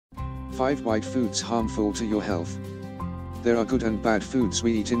5 white foods harmful to your health. There are good and bad foods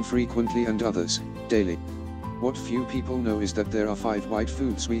we eat infrequently and others, daily. What few people know is that there are 5 white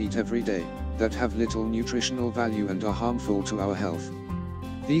foods we eat every day, that have little nutritional value and are harmful to our health.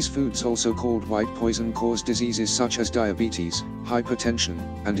 These foods, also called white poison, cause diseases such as diabetes, hypertension,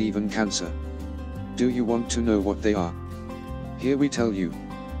 and even cancer. Do you want to know what they are? Here we tell you.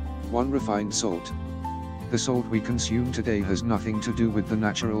 1. Refined salt. The salt we consume today has nothing to do with the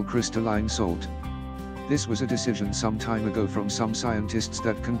natural crystalline salt. This was a decision some time ago from some scientists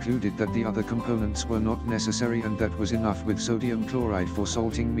that concluded that the other components were not necessary and that was enough with sodium chloride for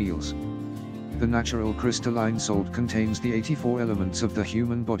salting meals. The natural crystalline salt contains the 84 elements of the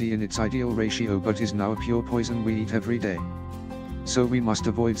human body in its ideal ratio, but is now a pure poison we eat every day. So we must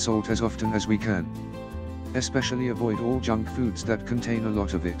avoid salt as often as we can. Especially avoid all junk foods that contain a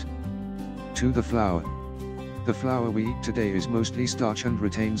lot of it. 2. The flour. The flour we eat today is mostly starch and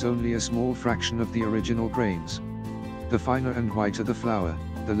retains only a small fraction of the original grains. The finer and whiter the flour,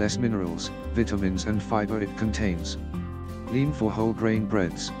 the less minerals, vitamins and fiber it contains. Lean for whole grain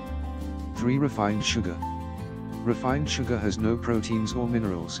breads. 3. Refined sugar. Refined sugar has no proteins or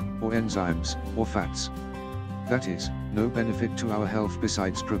minerals, or enzymes, or fats. That is, no benefit to our health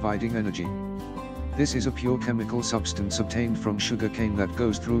besides providing energy. This is a pure chemical substance obtained from sugarcane that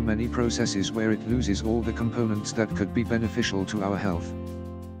goes through many processes where it loses all the components that could be beneficial to our health.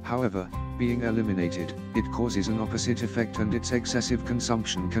 However, being eliminated, it causes an opposite effect, and its excessive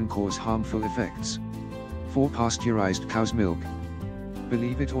consumption can cause harmful effects. 4. Pasteurized cow's milk.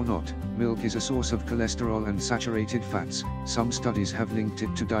 Believe it or not, milk is a source of cholesterol and saturated fats. Some studies have linked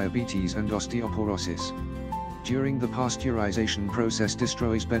it to diabetes and osteoporosis. During the pasteurization process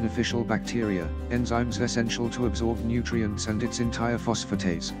destroys beneficial bacteria, enzymes essential to absorb nutrients, and its entire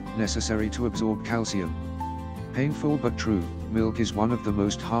phosphatase, necessary to absorb calcium. Painful but true, milk is one of the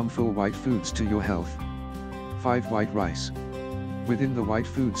most harmful white foods to your health. 5. White rice. Within the white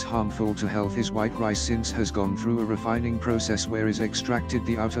foods harmful to health is white rice, since has gone through a refining process where is extracted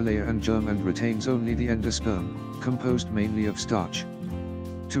the outer layer and germ and retains only the endosperm, composed mainly of starch.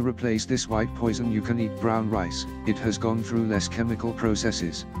 To replace this white poison you can eat brown rice. It has gone through less chemical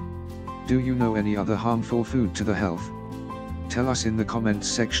processes. Do you know any other harmful food to the health? Tell us in the comments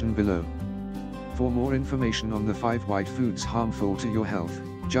section below. For more information on the 5 white foods harmful to your health,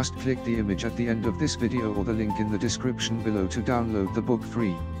 just click the image at the end of this video or the link in the description below to download the book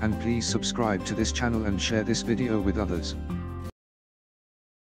free, and please subscribe to this channel and share this video with others.